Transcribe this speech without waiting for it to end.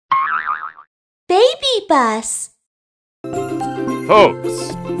BabyBus.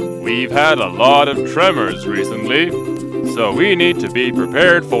 Folks, we've had a lot of tremors recently, so we need to be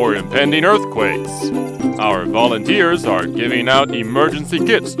prepared for impending earthquakes. Our volunteers are giving out emergency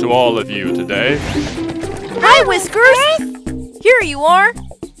kits to all of you today. Hi, Whiskers! Here you are.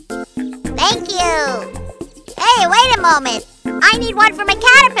 Thank you. Hey, wait a moment. I need one for my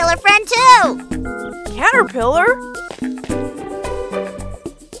caterpillar friend, too. Caterpillar?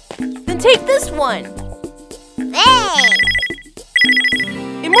 Then take this one. Thanks.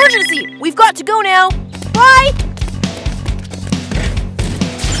 Emergency! We've got to go now. Bye!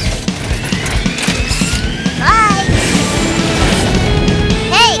 Bye.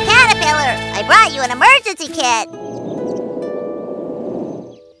 Hey, caterpillar! I brought you an emergency kit.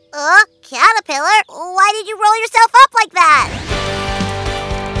 Caterpillar, why did you roll yourself up like that?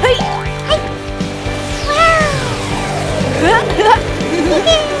 Hey!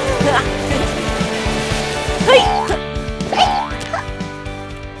 Hey!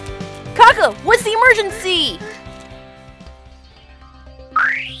 Kaka, what's the emergency?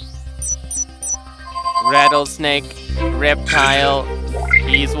 Rattlesnake, reptile.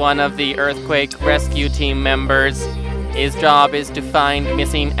 He's one of the earthquake rescue team members. His job is to find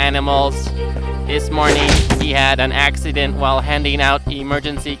missing animals. This morning, he had an accident while handing out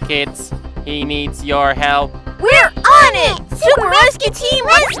emergency kits. He needs your help. We're on it! Super Rescue Team,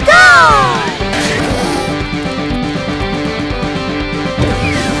 let's go!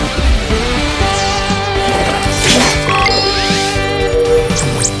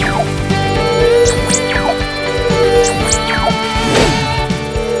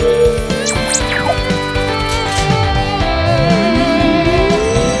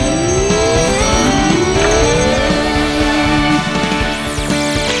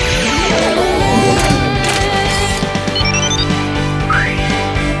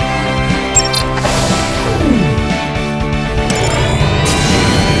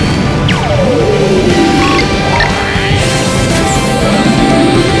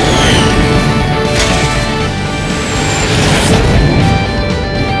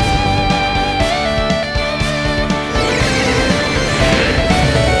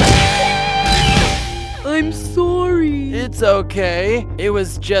 It's okay. It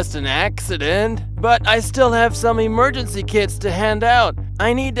was just an accident. But I still have some emergency kits to hand out.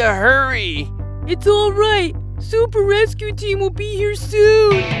 I need to hurry. It's all right. Super Rescue Team will be here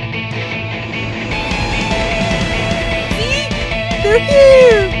soon. See? They're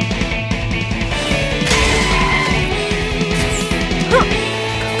here. Huh.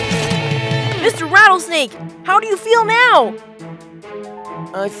 Mr. Rattlesnake, how do you feel now?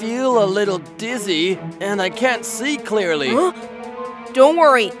 I feel a little dizzy, and I can't see clearly. Huh? Don't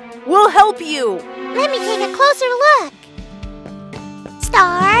worry, we'll help you. Let me take a closer look.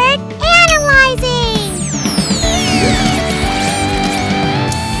 Start analyzing.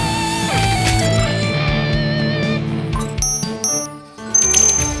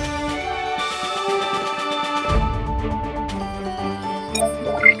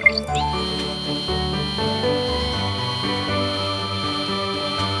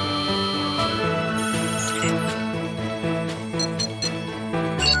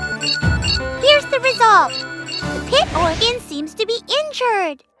 Result. The pit organ seems to be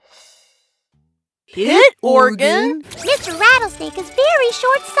injured. Pit organ? Mr. Rattlesnake is very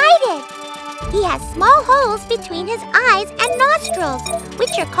short-sighted. He has small holes between his eyes and nostrils,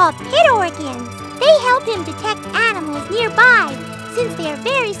 which are called pit organs. They help him detect animals nearby, since they are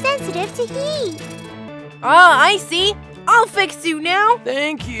very sensitive to heat. Ah, I see. I'll fix you now.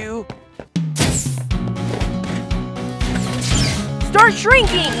 Thank you. Start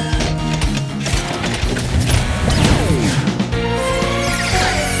shrinking.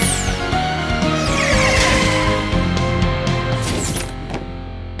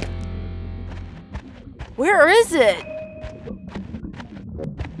 Where is it?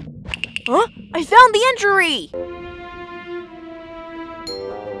 Huh? I found the injury!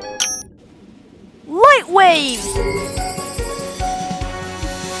 Light waves!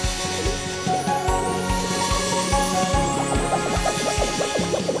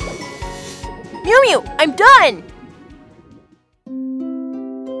 Miumiu, I'm done!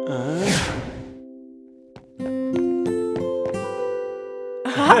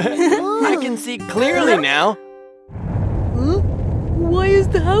 I can see clearly now. Huh? Why is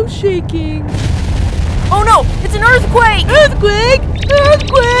the house shaking? Oh no! It's an earthquake! Earthquake!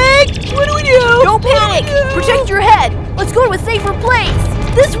 Earthquake! What do we do? Don't panic! Protect your head! Let's go to a safer place!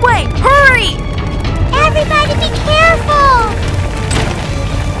 This way! Hurry! Everybody be careful!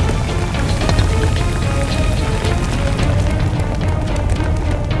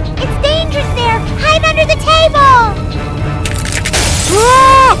 It's dangerous there! Hide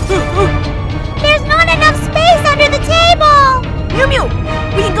Miumiu!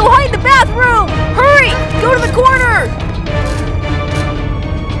 We can go hide in the bathroom! Hurry! Go to the corner!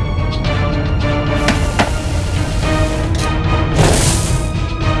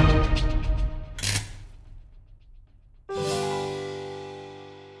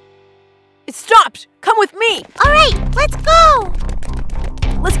 It stopped! Come with me! All right, let's go!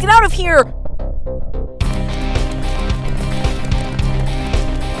 Let's get out of here!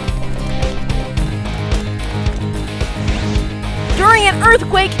 During an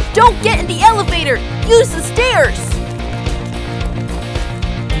earthquake, don't get in the elevator! Use the stairs!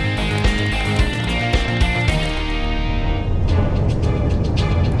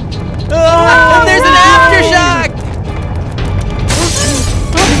 Oh, there's an aftershock!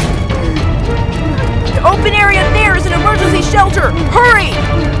 The open area there is an emergency shelter! Hurry!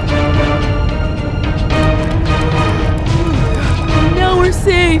 Now we're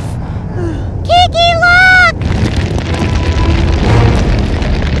safe! Kiki, look!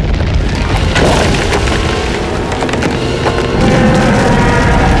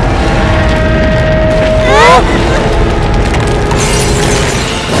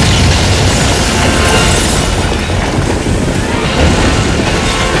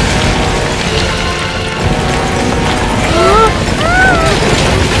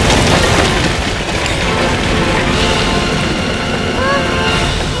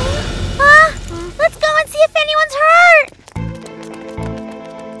 Let's go and see if anyone's hurt!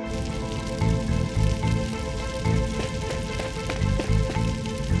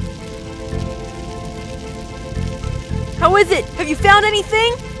 How is it? Have you found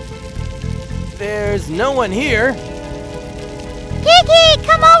anything? There's no one here. Kiki,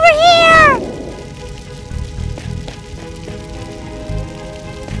 come over here!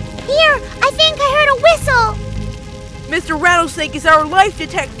 Here, I think I heard a whistle. Mr. Rattlesnake is our life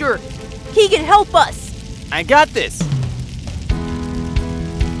detector. He can help us. I got this.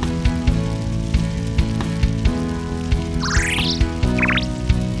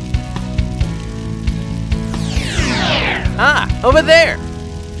 Ah, over there.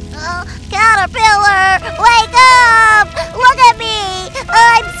 Oh, Caterpillar, wake up! Look at me!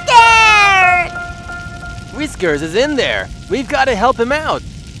 I'm scared! Whiskers is in there. We've got to help him out.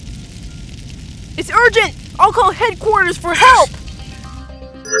 It's urgent. I'll call headquarters for help.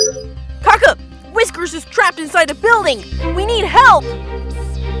 Kaka, Whiskers is trapped inside a building. We need help.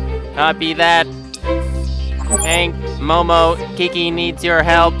 Copy that. Hank, Momo, Kiki needs your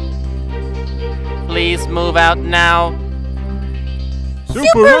help. Please move out now.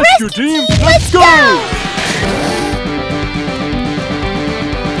 Super Rescue Team, let's go!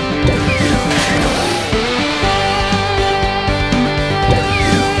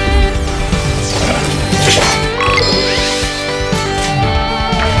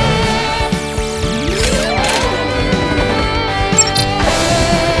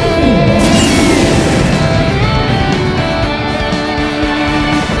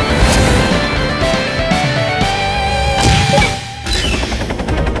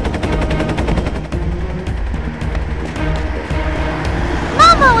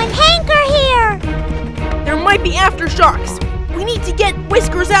 Might be aftershocks. We need to get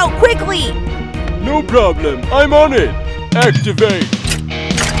Whiskers out quickly. No problem. I'm on it. Activate.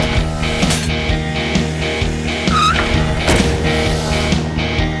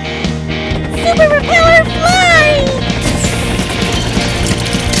 Super Repeller, fly!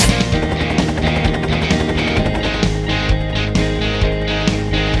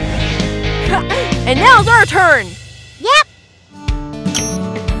 And now's our turn. Yep.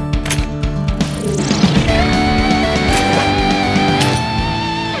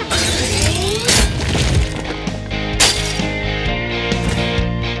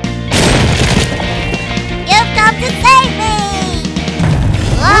 To save me!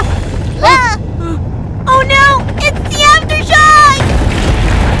 Oh no! It's the aftershock!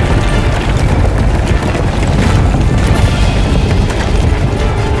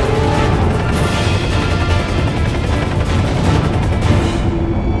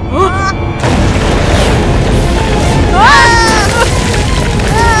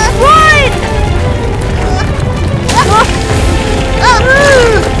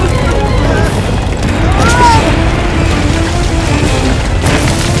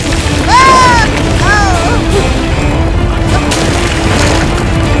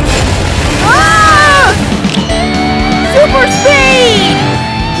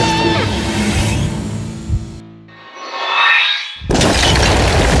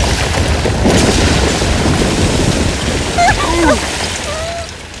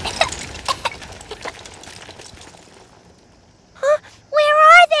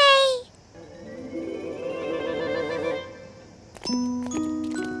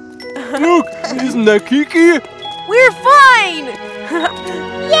 Isn't that Kiki? We're fine!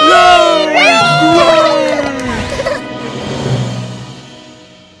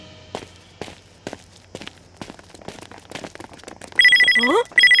 Huh?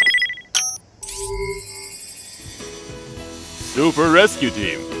 Super Rescue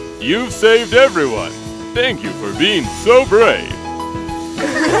Team, you've saved everyone. Thank you for being so brave.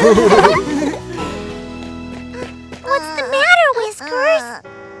 What's the matter, Whiskers?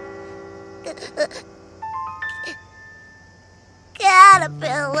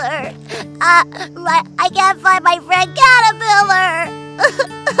 Caterpillar. I can't find my friend Caterpillar.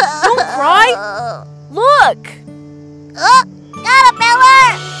 Don't cry. Look! Caterpillar!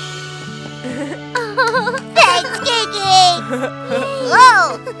 Thanks, Kiki!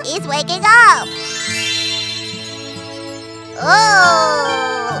 Whoa, he's waking up! Oh!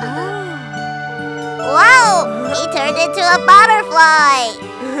 Wow, he turned into a butterfly!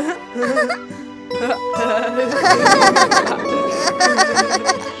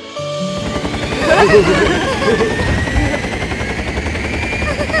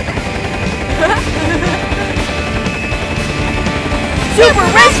 Super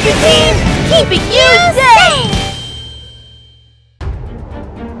Rescue Team, keeping you safe!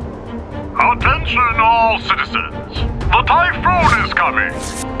 Attention all citizens! The typhoon is coming!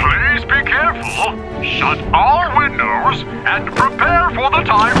 Please be careful, shut all windows, and prepare for the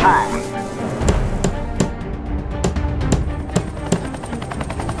typhoon!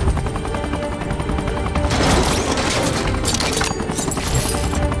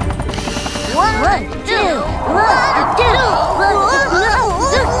 One, two.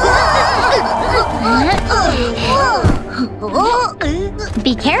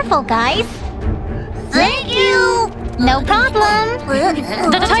 Be careful, guys. Thank you. No problem.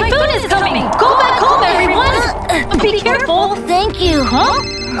 The typhoon is coming! Go back home, everyone! Be careful! Thank you. Huh?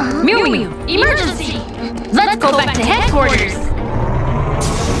 Miumiu, emergency! Let's go back to headquarters!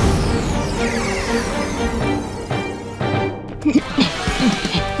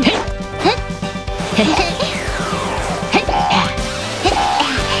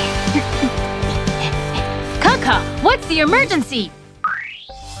 Kaka, what's the emergency?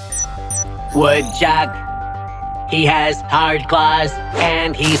 Woodchuck. He has hard claws,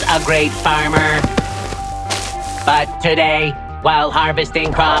 and he's a great farmer. But today, while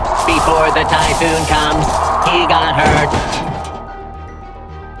harvesting crops before the typhoon comes, he got hurt.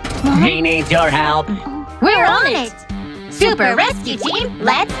 He needs your help. We're on it! Super Rescue Team,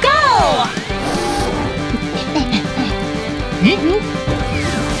 let's go!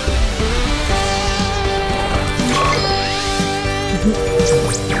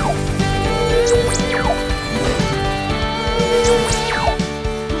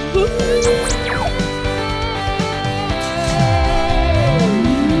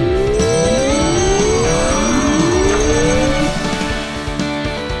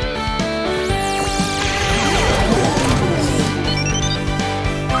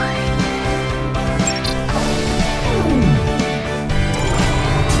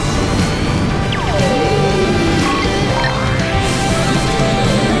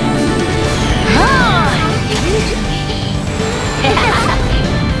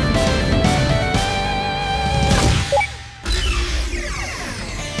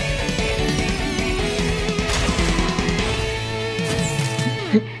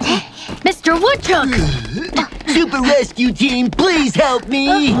 Mr. Woodchuck! Super Rescue Team, please help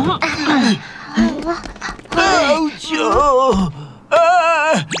me! Ouch! Oh,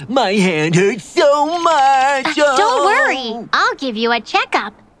 my hand hurts so much! Don't worry, I'll give you a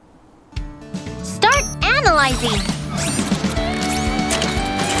checkup. Start analyzing.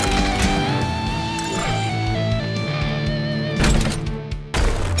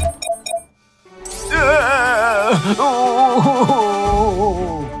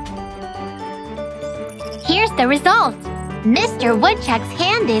 Here's the result. Mr. Woodchuck's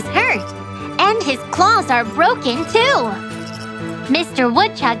hand is hurt, and his claws are broken too. Mr.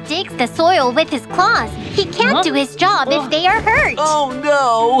 Woodchuck digs the soil with his claws. He can't do his job if they are hurt. Oh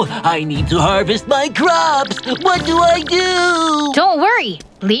no! I need to harvest my crops! What do I do? Don't worry,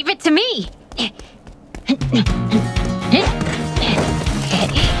 leave it to me.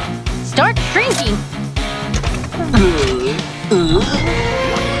 Start shrinking.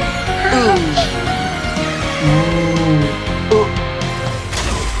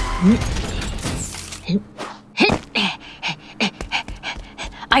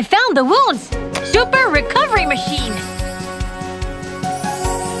 I found the wounds! Super recovery machine!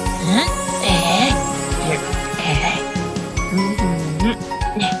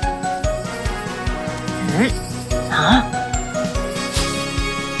 Huh?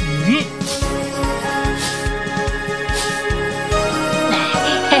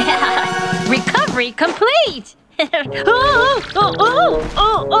 Discovery complete!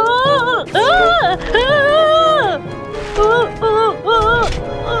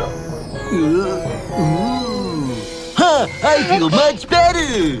 Huh, I feel much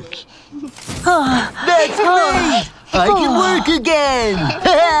better. That's great! I can work again!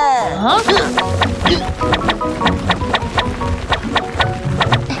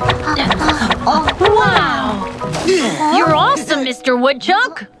 Wow! You're awesome, Mr.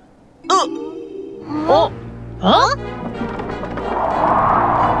 Woodchuck! Huh?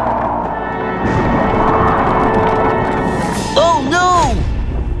 Oh no!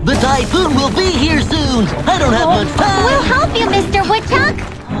 The typhoon will be here soon! I don't have much time! We'll help you, Mr. Woodchuck!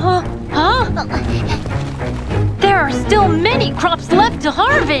 Huh? There are still many crops left to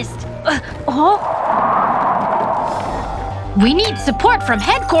harvest! We need support from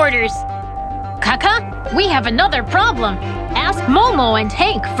headquarters! Kaka, we have another problem. Ask Momo and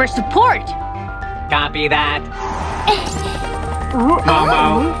Hank for support. Copy that.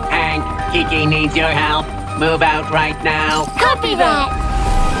 Momo, Hank, Kiki needs your help. Move out right now. Copy that!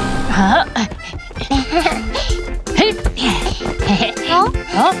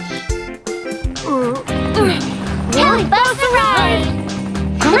 Tally Bus arrived!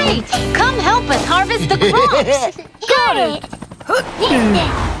 Great! Come help us harvest the crops! Got it!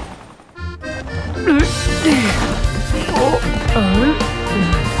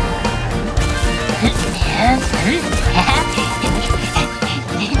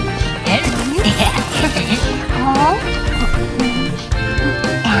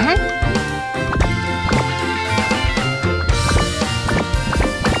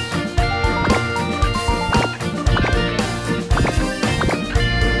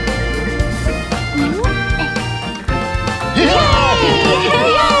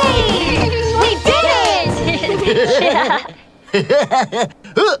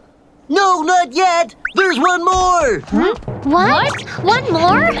 No, not yet! There's one more! What? One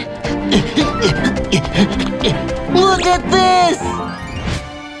more? Look at this!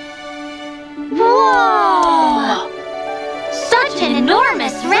 Whoa! Such an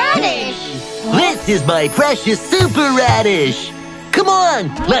enormous radish! This is my precious super radish! Come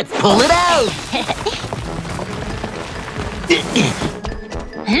on, let's pull it out!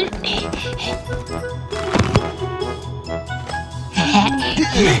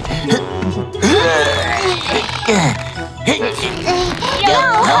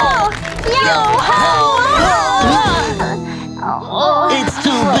 It's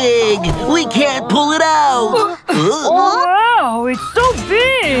too big! We can't pull it out! Wow, it's so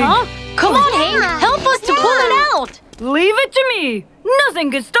big! Huh? Come on, Hank! Help us to pull it out! Leave it to me!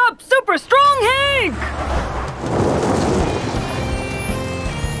 Nothing can stop Super Strong Hank!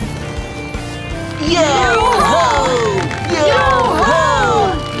 Yo-ho! Yo-ho!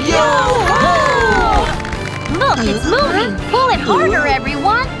 Yo-ho! Look, it's moving! Pull it harder,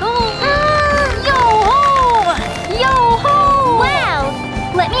 everyone! Yo-ho! Yo-ho! Wow!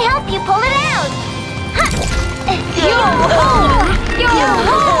 Let me help you pull it out! Yo-ho!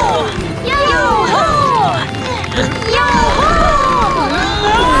 Yo-ho! Yo-ho! Yo-ho!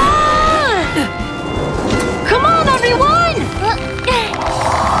 Come on, everyone!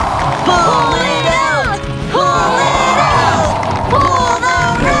 Pull it out! Pull it out! Pull the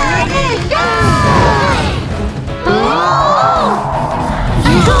radish out!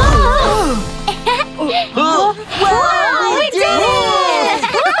 Wow, we did it!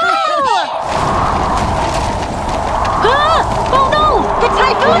 Oh no! The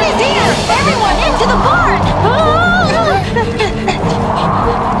typhoon is here! Everyone into the barn!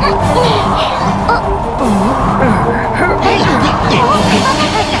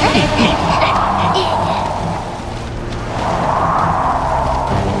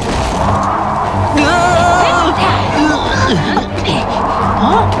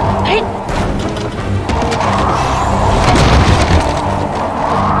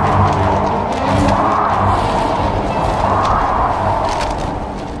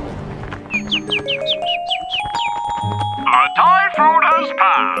 A typhoon has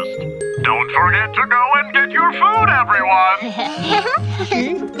passed. Don't forget to go and get your food, everyone.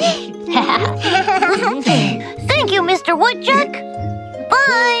 Thank you, Mr. Woodchuck!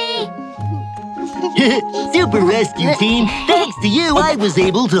 Bye! Super Rescue Team, thanks to you, I was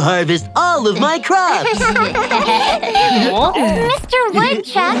able to harvest all of my crops. Mr.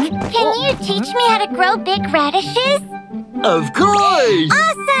 Woodchuck, can you teach me how to grow big radishes? Of course!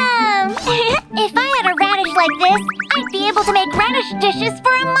 Awesome! If I had a radish like this, I'd be able to make radish dishes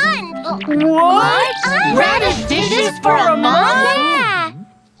for a month. What? Radish dishes for a month? Yeah!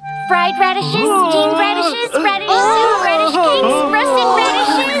 Fried radishes, steamed radishes, radish soup, radish cakes, roasted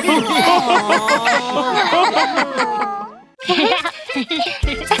radishes.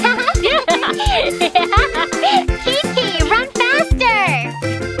 Kiki, run faster!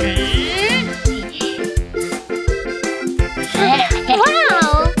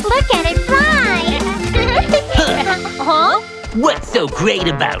 Wow, look at it fly! Huh? What's so great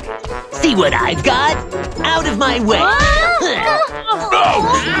about it? See what I've got? Out of my way!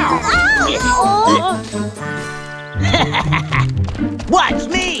 Watch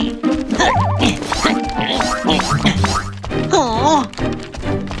me!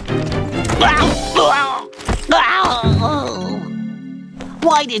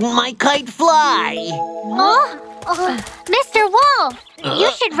 Why didn't my kite fly? Mr. Wolf,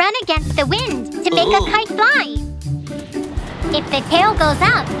 you should run against the wind to make a kite fly. If the tail goes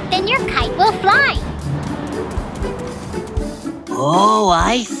up, then your kite will fly. Oh,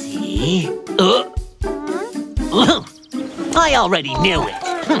 I see. I already knew it.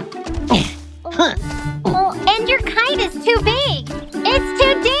 And your kite is too big. It's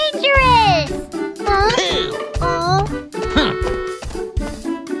too dangerous.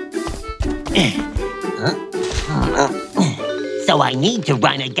 So I need to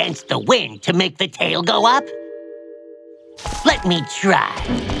run against the wind to make the tail go up? Let me try.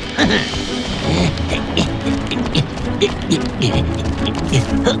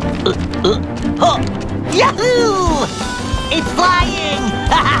 Yahoo! It's flying!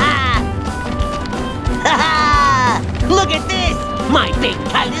 Look at this! My big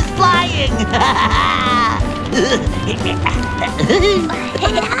kite is flying!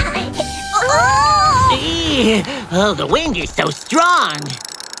 Oh, the wind is so strong!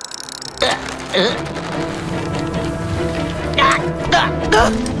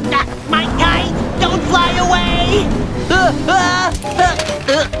 My kite! Don't fly away!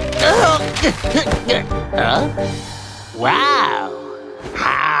 Wow!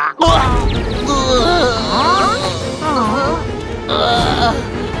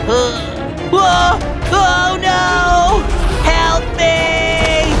 Oh no! Help me!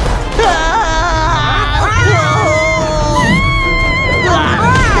 Oh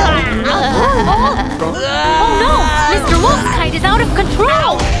no! Mr. Wolf's kite is out of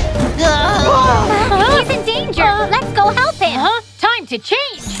control! He's in danger. Let's go help him. Time to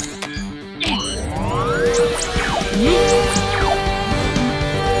change!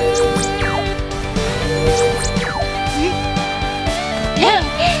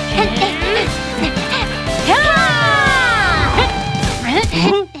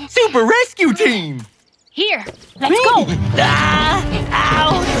 Super Rescue Team! Here, let's go!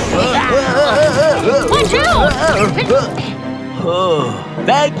 Watch out! Oh,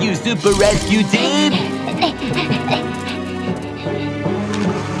 thank you, Super Rescue Team!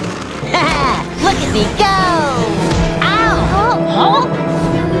 Look at me go! Ow!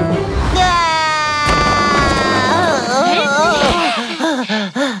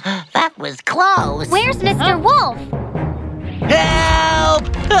 That was close! Where's Mr. Wolf? Help!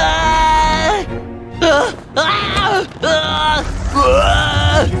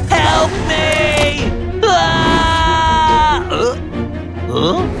 Help me!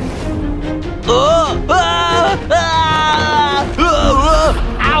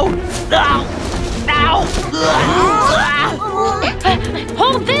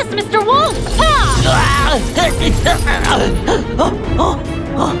 Hold this, Mr. Wolf!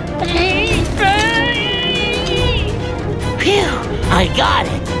 Phew, I got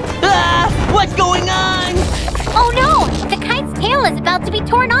it! What's going on? Oh no! The kite's tail is about to be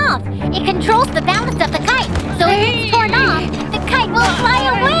torn off. It controls the balance of the kite, so if it's torn off, the kite will fly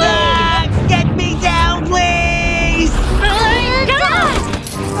away! Get me down, please!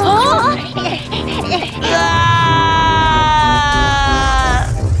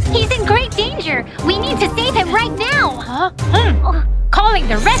 He's in great danger. We need to save him right now. Calling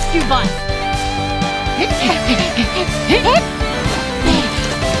the rescue bus!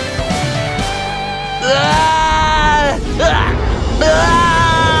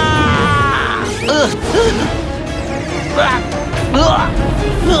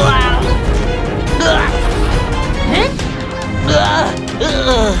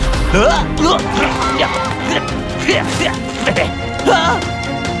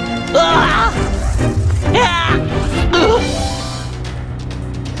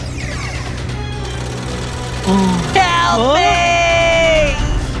 Help me!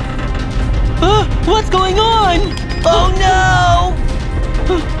 What's going on? Oh no!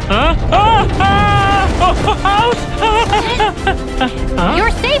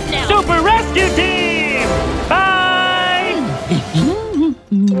 You're safe now! Super Rescue Team! Bye!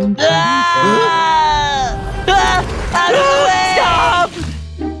 Out of the way! Stop!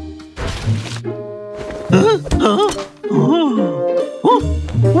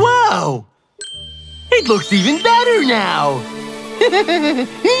 looks even better now.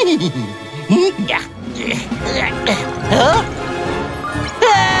 Huh?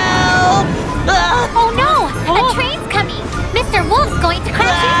 Help! Oh no! A train's coming! Mr. Wolf's going to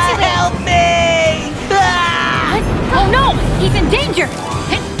crash into it! Help me! Oh no! He's in danger!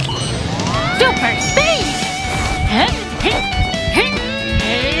 Super speed! Help me!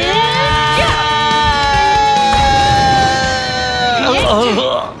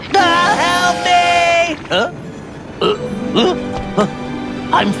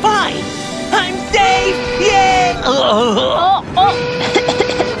 I'm fine! I'm safe! Yay!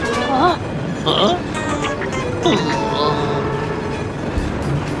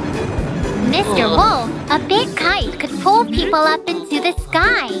 Mr. Wolf, a big kite could pull people up into the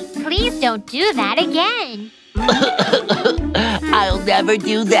sky. Please don't do that again. I'll never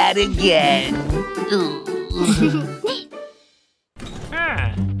do that again.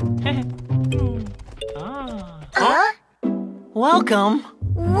 Welcome.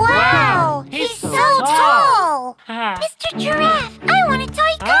 Wow! He's so tall! Mr. Giraffe, I want a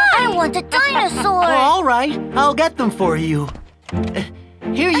toy kite! I want a dinosaur! All right, I'll get them for you.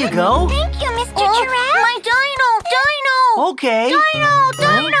 Here you go. Thank you, Mr. Giraffe! My dino! Dino! Okay. Dino!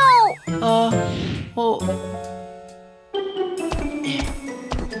 Dino!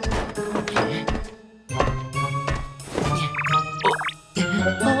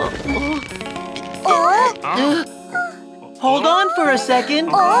 Hold on for a second.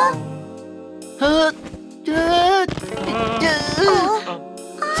 Mr.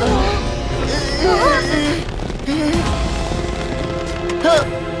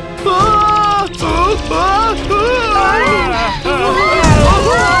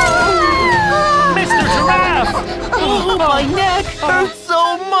 Giraffe! Oh, my neck hurts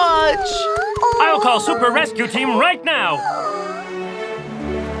so much. I'll call Super Rescue Team right now.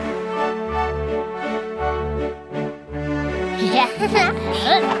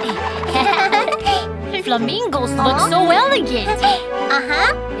 Flamingos look so elegant.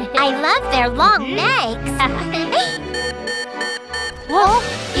 I love their long necks. Whoa!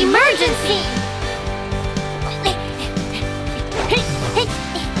 Emergency!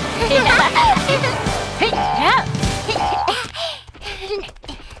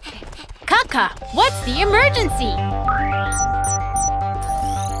 Kaka, what's the emergency?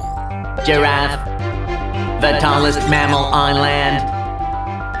 Giraffe, the tallest mammal on land.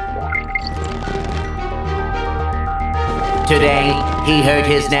 Today, he hurt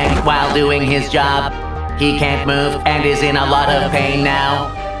his neck while doing his job. He can't move and is in a lot of pain now.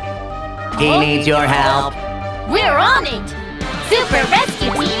 He needs your help. We're on it! Super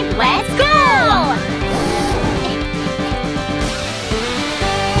Rescue Team, let's go!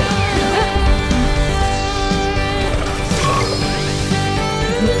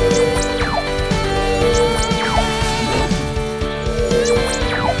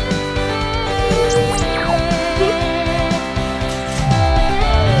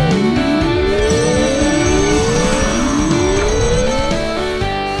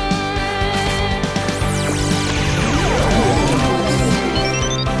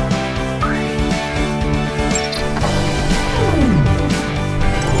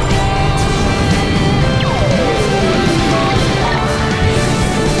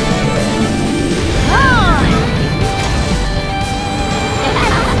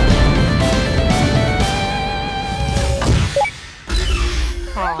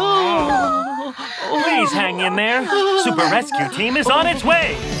 Please hang in there. Super Rescue Team is on its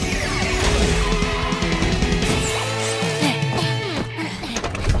way.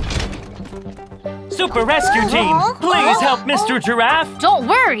 Super Rescue Team, please help Mr. Giraffe. Don't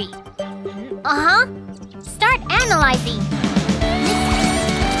worry. Start analyzing.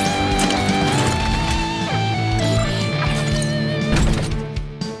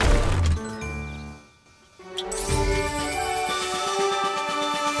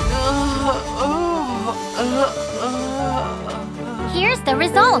 Here's the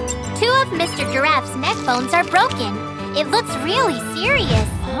result. 2 of Mr. Giraffe's neck bones are broken. It looks really serious.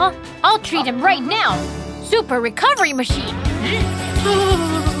 I'll treat him right now. Super recovery machine.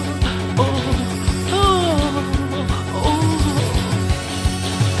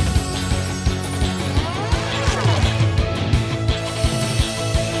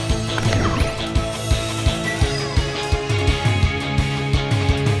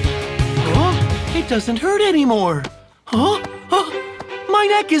 It doesn't hurt anymore. My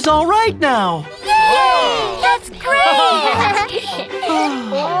neck is all right now. Yay! That's great!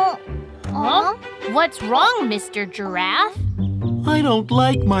 What's wrong, Mr. Giraffe? I don't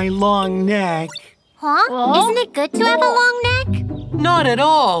like my long neck. Isn't it good to have a long neck? Not at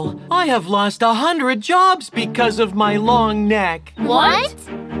all. I have lost 100 jobs because of my long neck. What?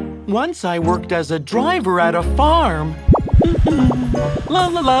 Once I worked as a driver at a farm. La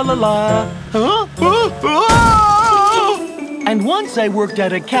la la la la. Huh? And once I worked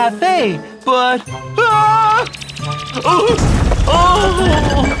at a cafe, but...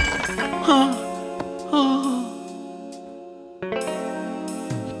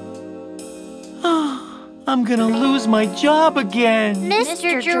 I'm gonna lose my job again.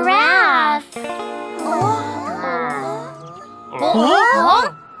 Mr. Giraffe.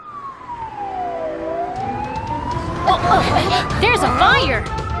 Huh? There's a fire!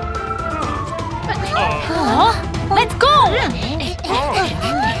 Let's go!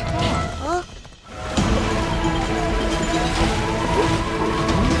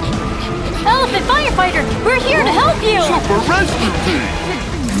 Elephant firefighter, we're here to help you! Super rescue team!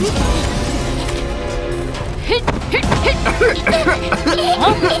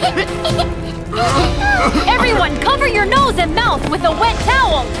 Everyone, cover your nose and mouth with a wet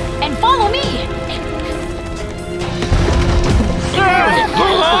towel and follow me!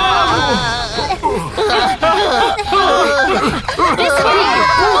 This way!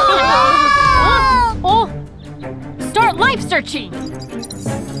 Start life searching!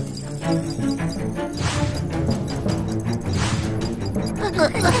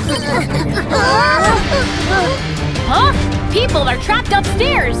 Huh? People are trapped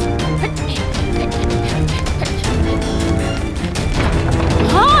upstairs!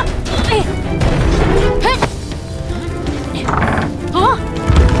 Huh? Huh?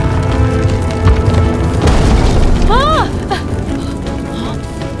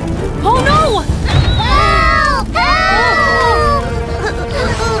 Oh no!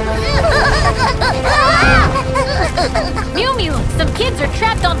 Miumiu, some kids are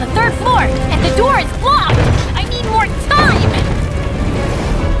trapped on the 3rd floor, and the door is blocked! I need more time!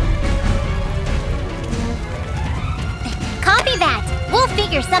 Copy that. We'll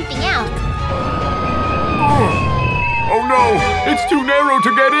figure something out. Oh no! It's too narrow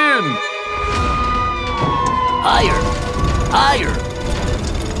to get in! Higher! Higher!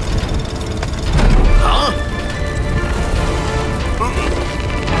 Huh?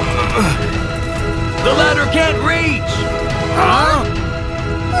 The ladder can't reach! Huh?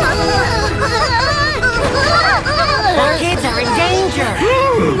 Our kids are in danger!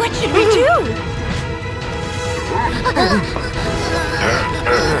 What should we do?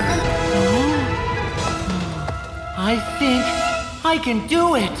 I think I can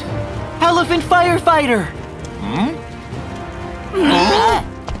do it! Elephant firefighter!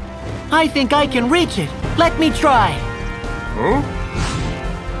 I think I can reach it. Let me try. Huh?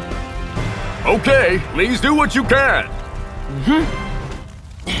 Okay, please do what you can.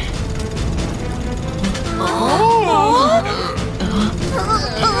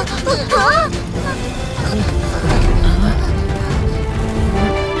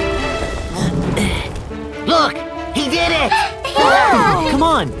 Look! He did it! Come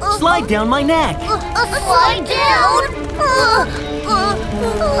on, slide down my neck. Slide down?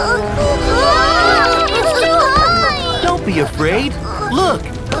 It's too high! Don't be afraid. Look,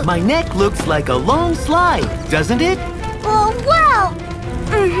 my neck looks like a long slide, doesn't it? Oh, wow!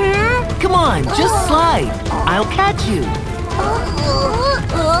 Come on, just slide. I'll catch you.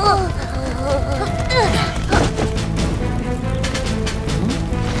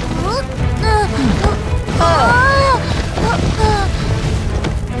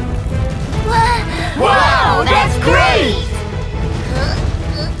 Wow, that's great!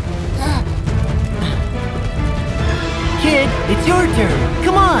 Kid, it's your turn.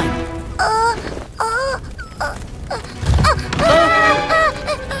 Come on.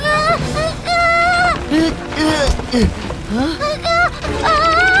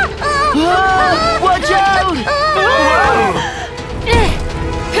 Watch out!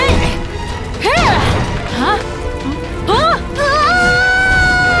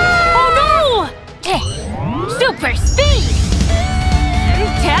 Oh no! Super speed!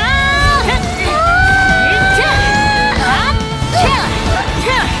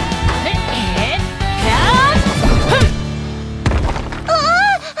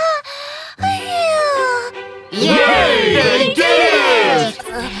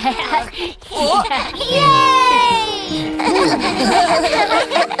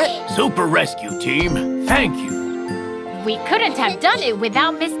 Super rescue team, thank you. We couldn't have done it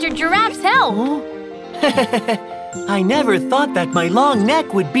without Mr. Giraffe's help. I never thought that my long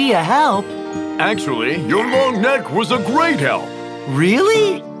neck would be a help. Actually, your long neck was a great help.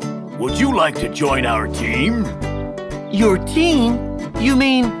 Really? Would you like to join our team? Your team? You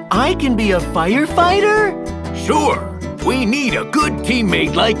mean I can be a firefighter? Sure. We need a good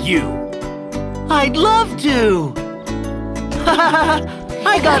teammate like you. I'd love to.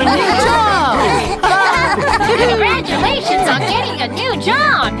 I got a new job. Congratulations on getting a new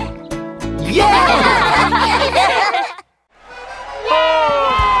job. Yeah!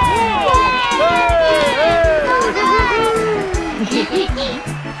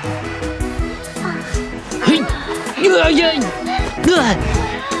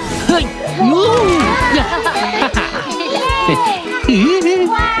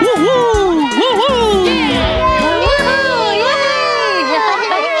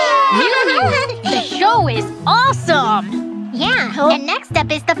 The show is awesome! Yeah, and next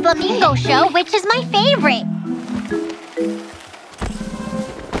up is the Flamingo Show, which is my favorite.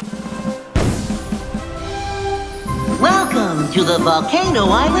 Welcome to the Volcano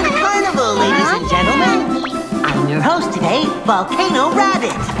Island Carnival, ladies and gentlemen. I'm your host today, Volcano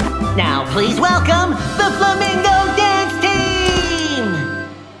Rabbit. Now please welcome the Flamingo Dance Team!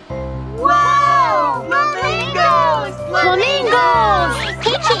 Wow! Flamingos! Flamingos!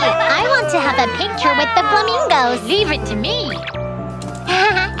 Peachy, I want to have a picture with the flamingos. Leave it to me.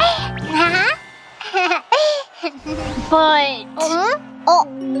 But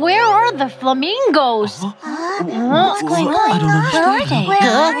where are the flamingos? What's going on? Where are they?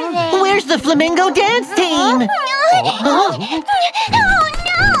 Where's the Flamingo Dance Team? Oh no!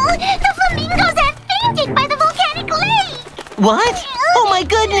 The flamingos have fainted by the volcanic lake! What? Oh my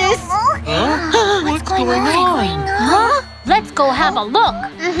goodness! What's going on? Huh? Let's go have a look.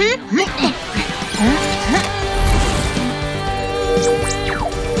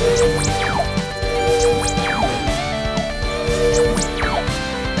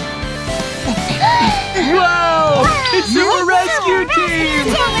 Wow! It's Super Rescue Team!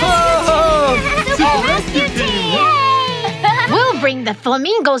 Super Rescue Team! We'll bring the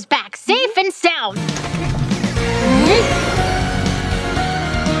flamingos back safe and sound.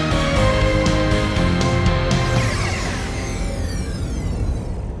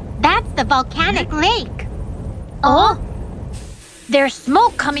 That's the volcanic lake. Oh? There's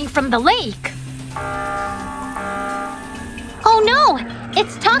smoke coming from the lake. Oh no!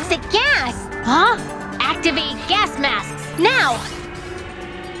 It's toxic gas! Huh? Activate gas masks, now!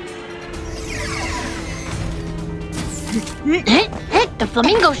 The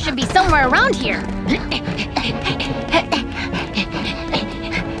flamingos should be somewhere around here.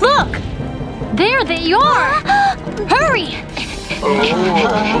 Look! There they are! Hurry!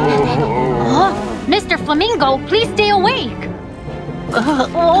 Mr. Flamingo, please stay awake.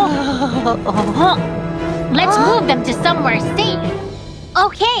 Let's move them to somewhere safe.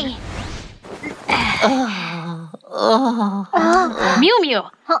 Okay. Miumiu,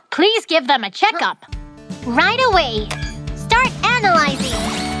 please give them a checkup. Right away. Start analyzing.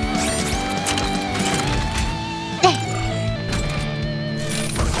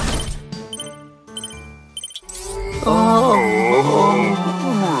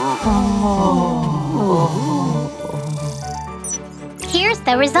 Here's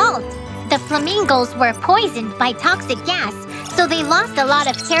the result. The flamingos were poisoned by toxic gas, so they lost a lot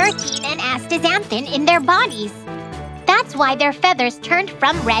of keratin and astaxanthin in their bodies. That's why their feathers turned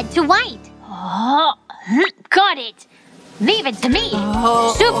from red to white. Oh, got it. Leave it to me.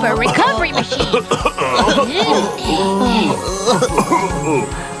 Super recovery machine.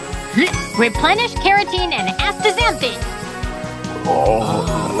 Replenish keratin and astaxanthin.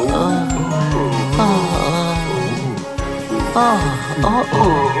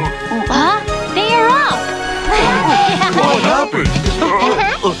 They are up. What happened?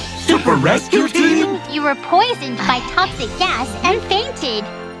 Super Rescue Team? You were poisoned by toxic gas and fainted.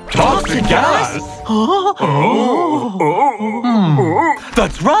 Toxic gas?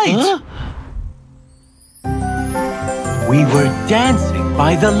 That's right. We were dancing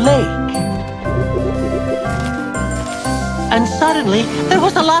by the lake. And suddenly, there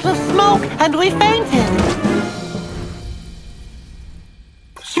was a lot of smoke and we fainted.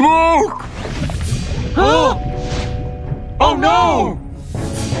 Smoke! Oh no!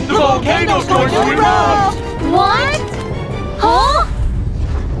 The volcano's going to erupt! What? Huh?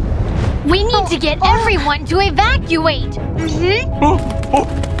 We need to get everyone to evacuate.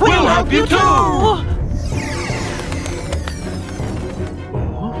 We'll help you too!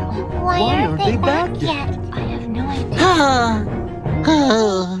 Why aren't they back yet? I have no idea. Ha-ha!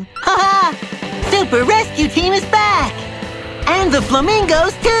 Super Rescue Team is back! And the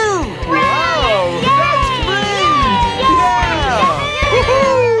flamingos too! Wow! That's great! Yeah!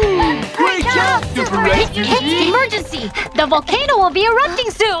 Great job, Super Rescue Team! Emergency! The volcano will be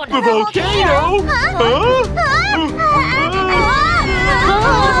erupting soon! The volcano?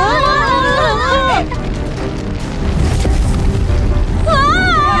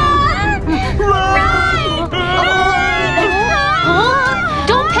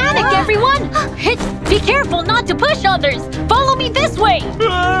 others! Follow me this way!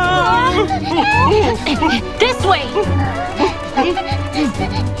 This way!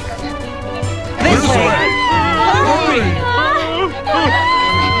 This way! Hurry!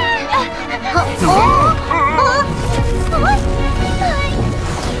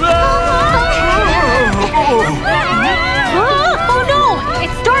 Oh no!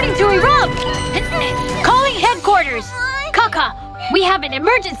 It's starting to erupt! Calling headquarters! Kaka, we have an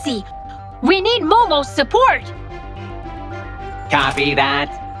emergency! We need Momo's support! Copy that.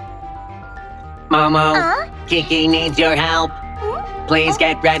 Momo, Kiki needs your help. Please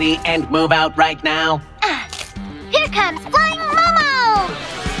get ready and move out right now. Here comes Flying Momo!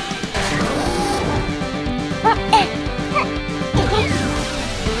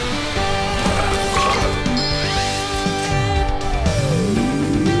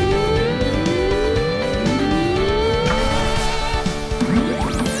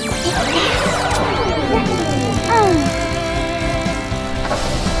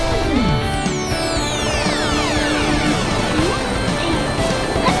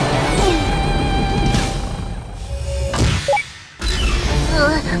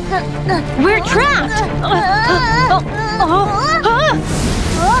 We're trapped!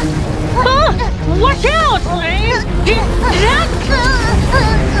 Watch out!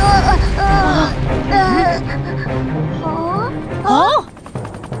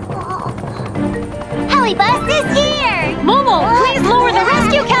 BabyBus is here! Momo, please lower the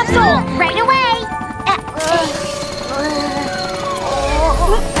rescue capsule! Right away!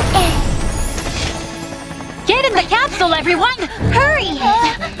 Get in the capsule, everyone! Hurry!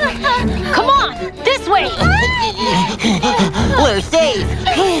 Come on, this way! We're safe!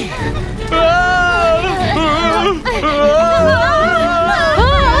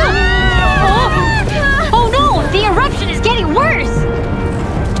 Oh no! The eruption is getting worse!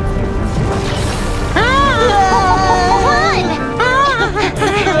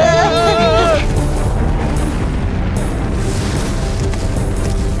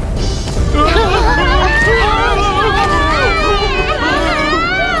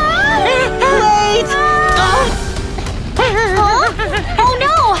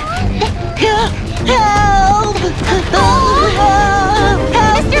 Help! Mr.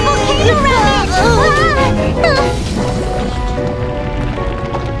 Volcano Rabbit!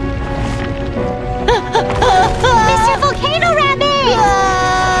 Mr. Volcano Rabbit!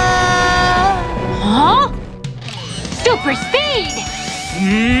 Huh? Super speed!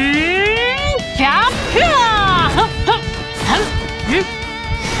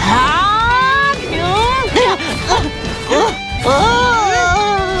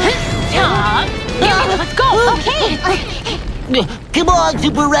 Let's go! Okay! Come on,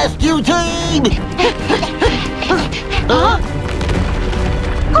 Super Rescue Team!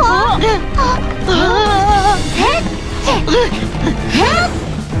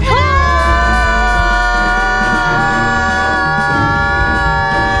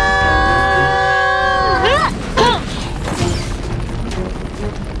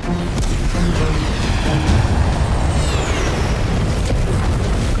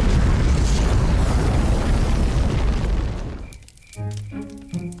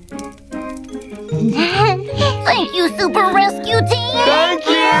 Thank you, Super Rescue Team! Thank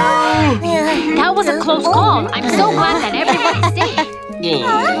you! That was a close call. I'm so glad that everybody's safe.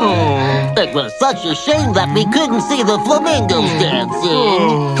 It was such a shame that we couldn't see the flamingos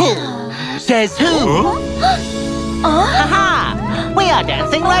dancing. Says who? Ha-ha! We are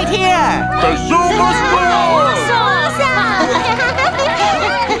dancing right here! The Super Squirrel!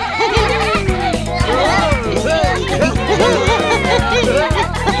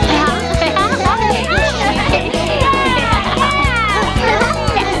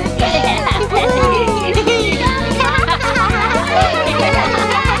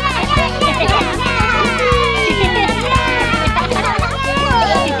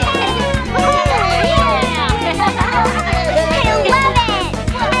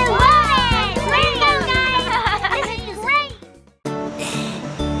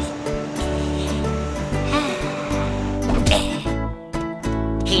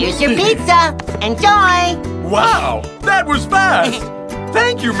 Here's your pizza. Enjoy! Wow, that was fast!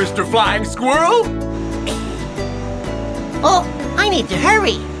 Thank you, Mr. Flying Squirrel! Oh, I need to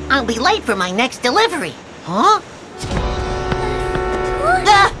hurry. I'll be late for my next delivery. Huh?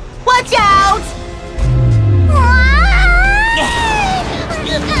 Watch out!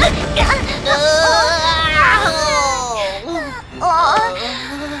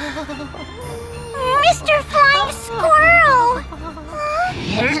 Mr. Flying Squirrel!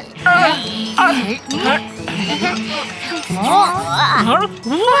 Wow!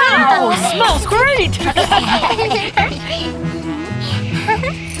 Smells great!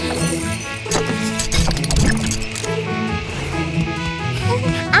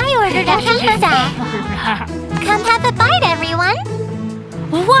 I ordered a pizza. Come have a bite, everyone.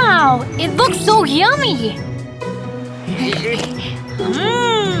 Wow, it looks so yummy.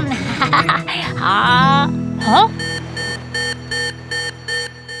 Huh?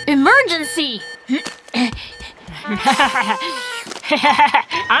 Emergency!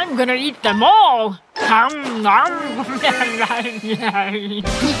 I'm gonna eat them all!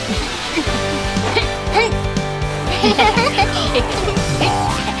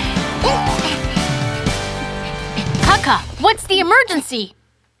 Kaka, what's the emergency?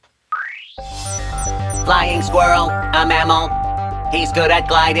 Flying squirrel, a mammal. He's good at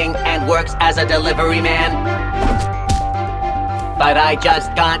gliding and works as a delivery man. But I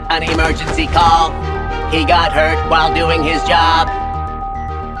just got an emergency call. He got hurt while doing his job.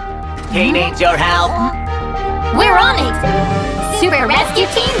 He needs your help. We're on it! Super Rescue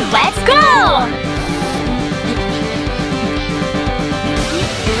Team, let's go!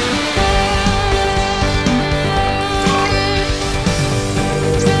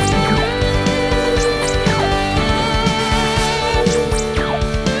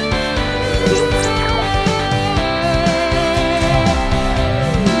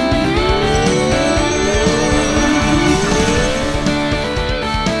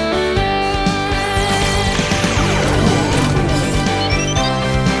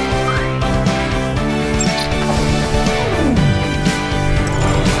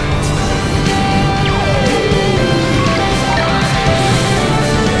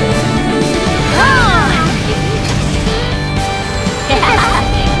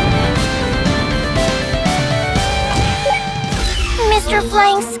 Mr.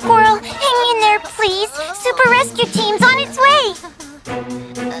 Flying Squirrel, hang in there, please. Super Rescue Team's on its way.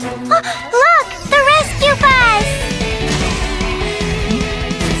 Look, the rescue bus!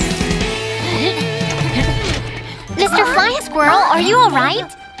 Mr. Flying Squirrel, are you all right?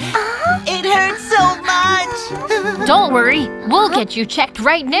 It hurts so much. Don't worry, we'll get you checked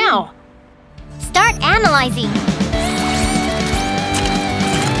right now. Start analyzing.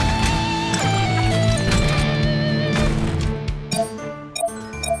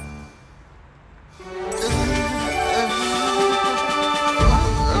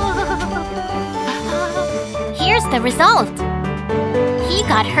 Here's the result. He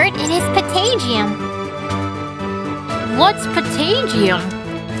got hurt in his patagium. What's patagium?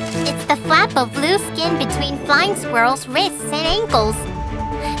 It's the flap of loose skin between flying squirrels' wrists and ankles.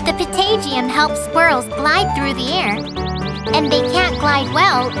 The patagium helps squirrels glide through the air, and they can't glide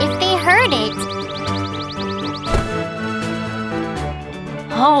well if they hurt it.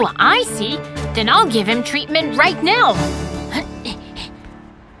 Oh, I see. Then I'll give him treatment right now.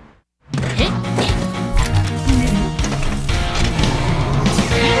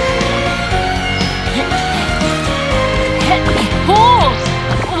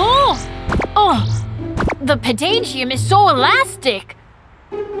 The patagium is so elastic.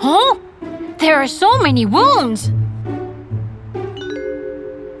 Huh? There are so many wounds.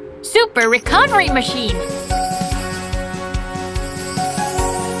 Super recovery machine.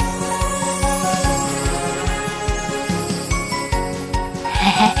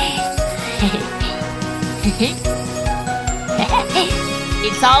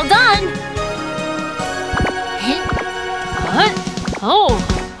 It's all done.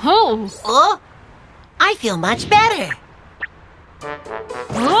 Oh, I feel much better.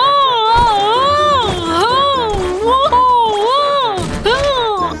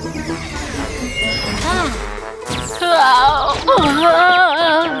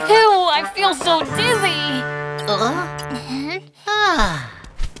 I feel so dizzy.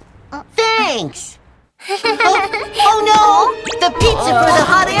 Thanks. Oh no! The pizza for the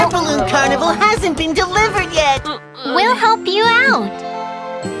hot air balloon carnival hasn't been delivered yet. We'll help you out.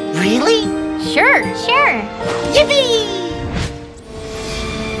 Really? Sure. Yippee!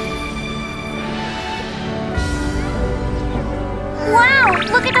 Wow,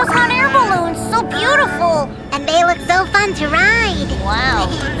 look at those hot air balloons, so beautiful. And they look so fun to ride. Wow,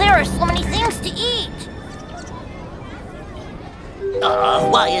 there are so many things to eat.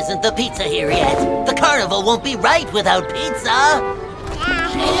 Why isn't the pizza here yet? The carnival won't be right without pizza.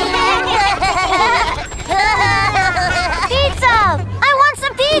 Pizza! I want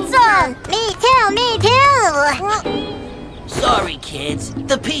some pizza! Me too! Sorry, kids.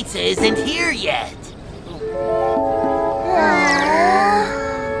 The pizza isn't here yet.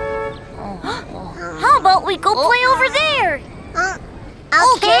 How about we go play over there?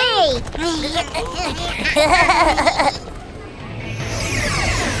 Okay.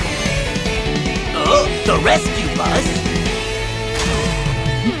 the rescue bus.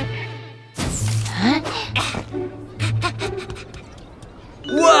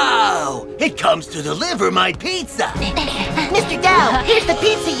 Wow! It comes to deliver my pizza. Mr. Dow, here's the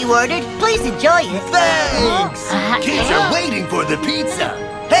pizza you ordered. Please enjoy it. Thanks! Kids are waiting for the pizza.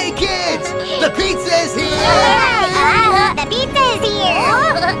 Hey, kids! The pizza is here! The pizza is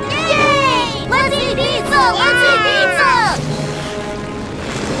here! Yay! Let's eat pizza! Let's eat pizza!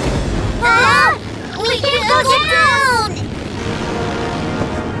 We can't go down!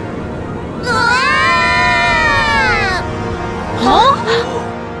 Huh?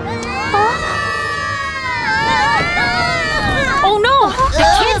 Oh no! The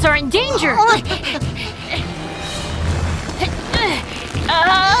kids are in danger!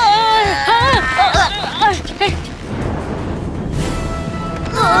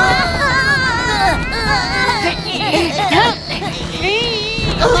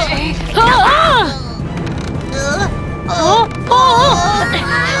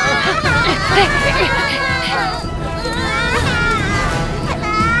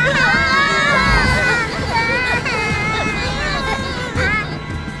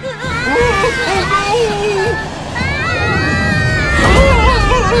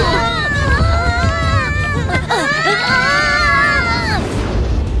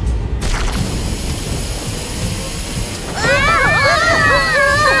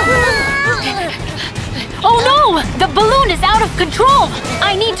 Oh no! The balloon is out of control!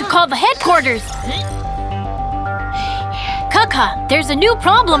 I need to call the headquarters! Kaka, there's a new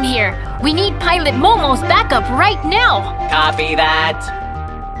problem here. We need Pilot Momo's backup right now! Copy that.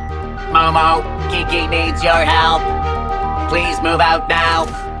 Momo, Kiki needs your help. Please move out now.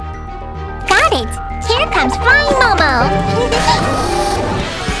 Got it! Here comes Flying Momo!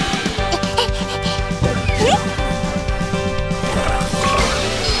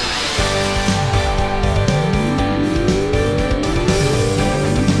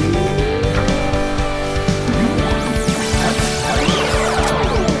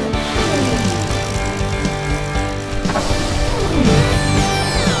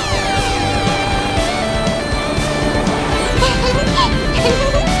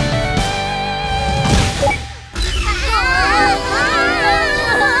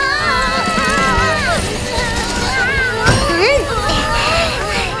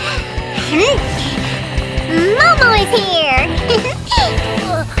 Momo is here!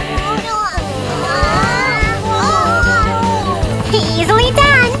 Easily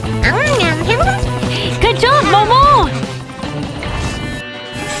done! Good job, Momo!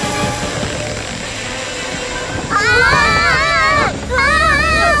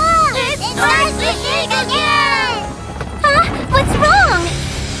 It starts to shake again! What's wrong?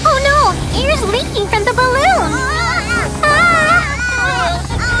 Oh no! Air's leaking from the balloon!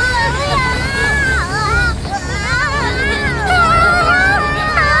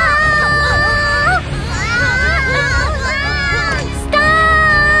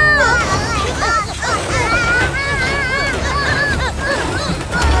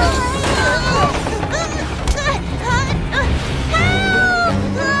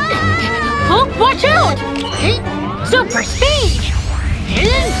 Watch out! Super speed!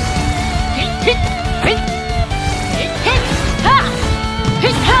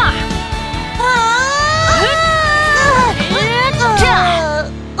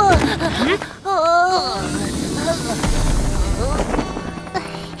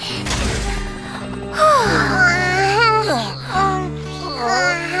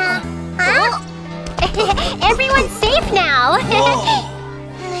 Everyone's safe now!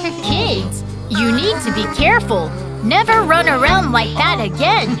 Kids, you need to be careful. Never run around like that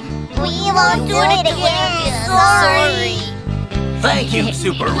again. We won't do it again. Sorry. Thank you,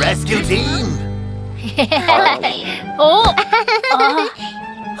 Super Rescue Team.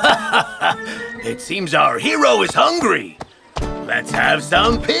 It seems our hero is hungry. Let's have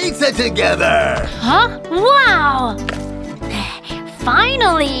some pizza together. Huh? Wow!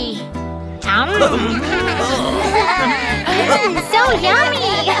 Finally! So yummy!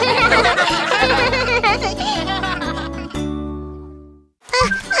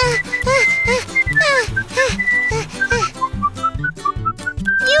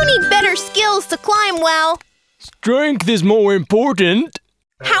 You need better skills to climb well. Strength is more important.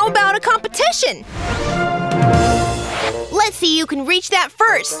 How about a competition? Let's see who can reach that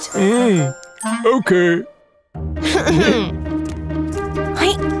first. Okay.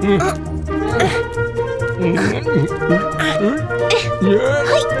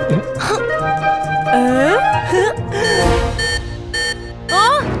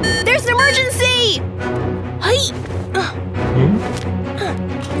 Oh, there's an emergency!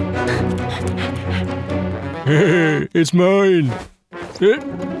 It's mine.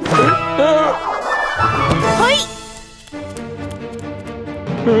 Hi!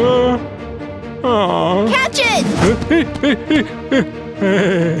 Catch it!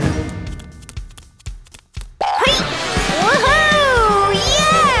 Hi! Woohoo!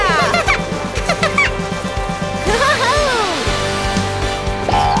 Yeah!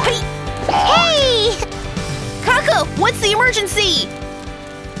 Hey! Kaka, what's the emergency?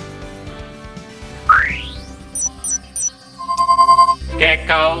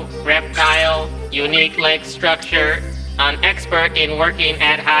 Gecko, reptile, unique leg structure, an expert in working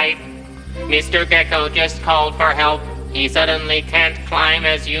at height. Mr. Gecko just called for help. He suddenly can't climb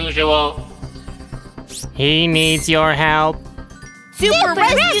as usual. He needs your help. Super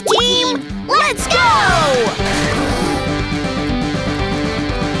Rescue Team, let's go!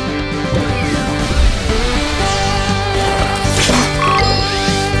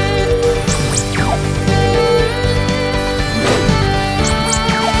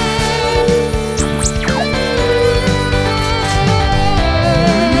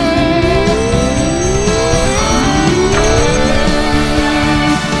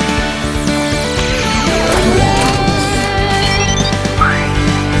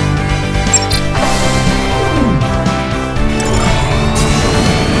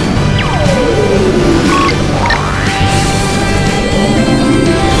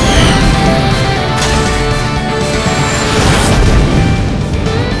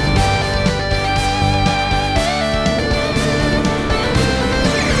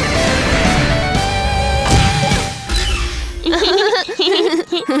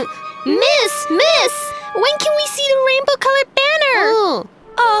 Miss! When can we see the rainbow-colored banner?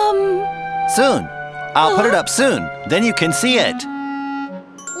 Soon. I'll put it up soon. Then you can see it.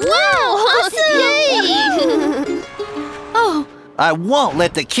 Wow, awesome! Yay! Oh, I won't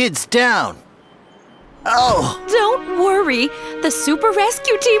let the kids down. Oh! don't worry. The Super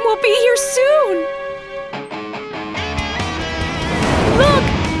Rescue Team will be here soon. Look,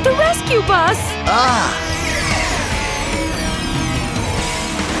 the rescue bus. Ah!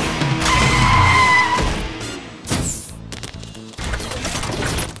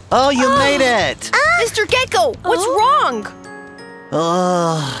 Oh, you made it! Mr. Gecko, what's wrong?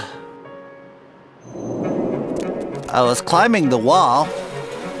 I was climbing the wall.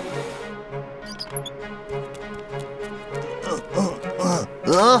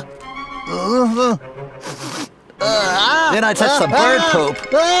 Then I touched some bird poop.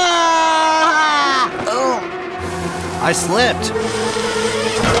 I slipped.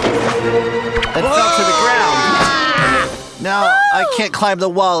 And fell to the ground. Now I can't climb the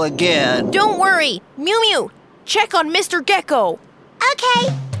wall again. Don't worry. Miumiu, check on Mr. Gecko.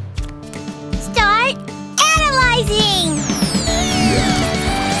 Okay. Start analyzing.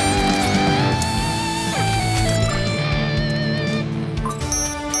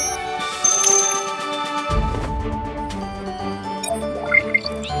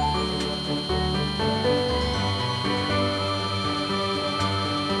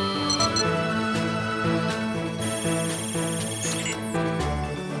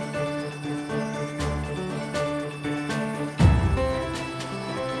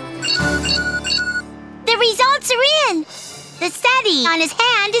 The results are in. The SETI on his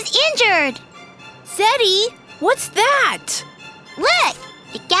hand is injured. SETI? What's that? Look,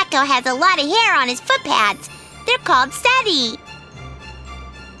 the gecko has a lot of hair on his foot pads. They're called SETI.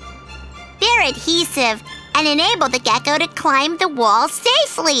 They're adhesive and enable the gecko to climb the wall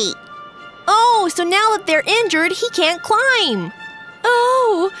safely. Oh, so now that they're injured, he can't climb.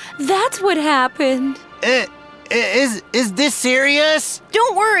 Oh, that's what happened. Is this serious?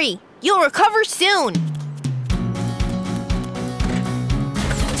 Don't worry. You'll recover soon.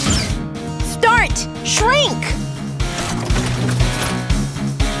 Start! Shrink!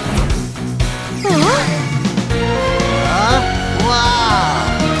 Wow!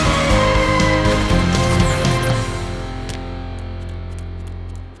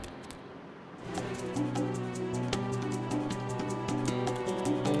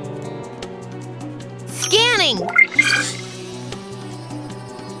 Scanning!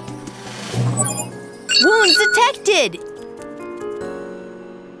 Wounds detected!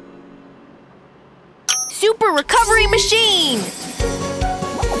 Super recovery machine!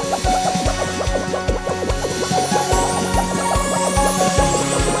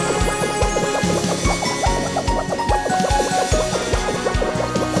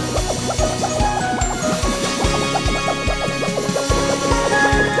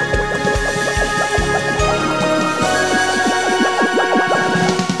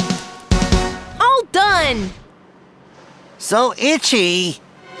 All done! So itchy.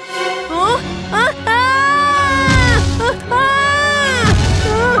 Huh?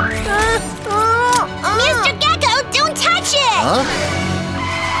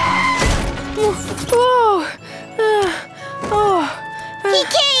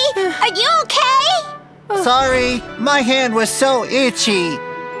 Sorry, my hand was so itchy.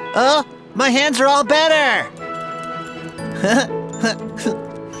 Oh, my hands are all better.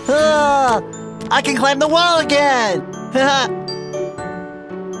 Oh, I can climb the wall again.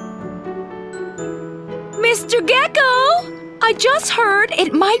 Mr. Gecko, I just heard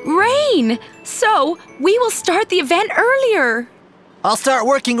it might rain. So we will start the event earlier. I'll start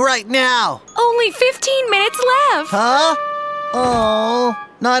working right now. Only 15 minutes left. Huh? Oh,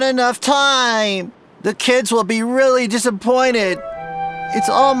 not enough time. The kids will be really disappointed. It's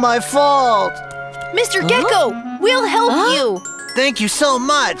all my fault. Mr. Gecko, we'll help you. Thank you so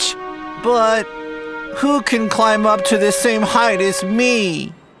much. But who can climb up to the same height as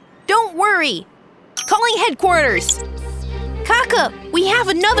me? Don't worry. Calling headquarters. Kaka, we have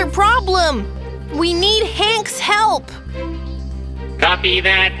another problem. We need Hank's help. Copy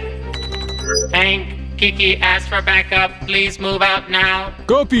that. Hank, Kiki asked for backup. Please move out now.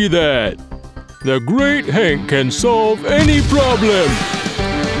 Copy that. The great Hank can solve any problem.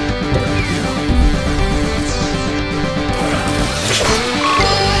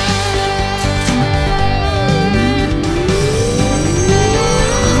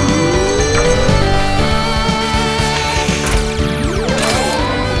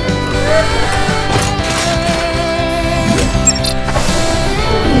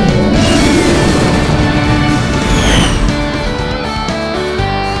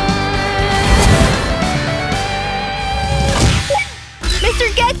 Mr.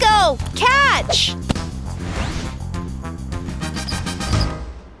 Gecko, catch!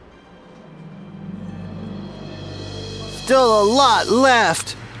 Still a lot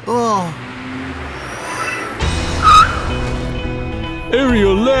left. Oh.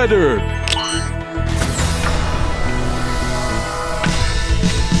 Aerial ladder.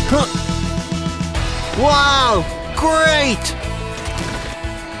 Huh. Wow, great!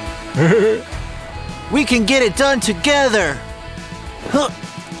 We can get it done together. Huh.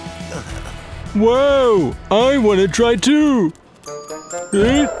 Wow, I want to try too.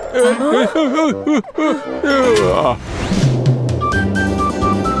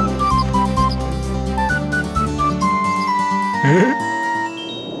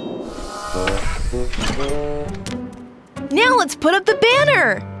 Now let's put up the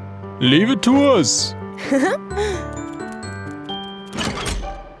banner. Leave it to us.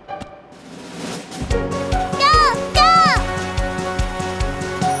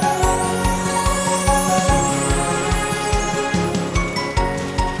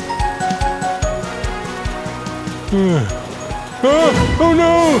 Oh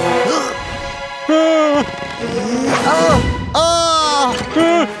no!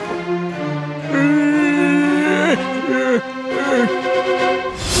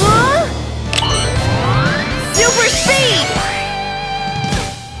 Super speed!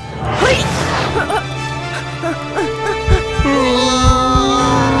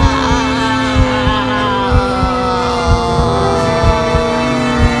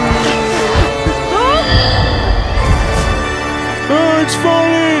 It's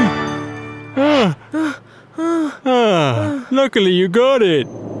falling! Luckily you got it.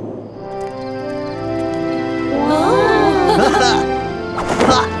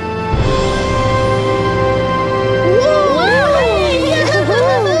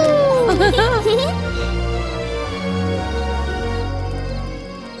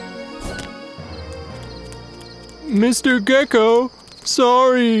 Mr. Gecko,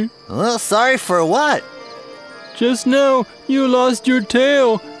 sorry. Well, sorry for what? Just now, you lost your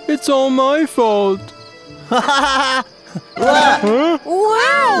tail. It's all my fault. Huh? Wow!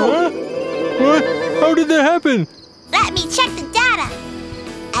 Huh? What? How did that happen? Let me check the data.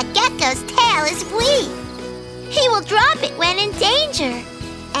 A gecko's tail is weak. He will drop it when in danger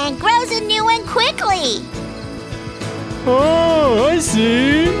and grows a new one quickly. Oh, I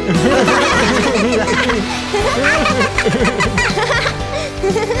see.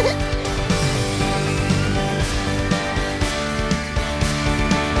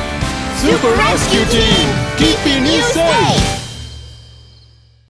 Super Rescue Team, keeping you safe.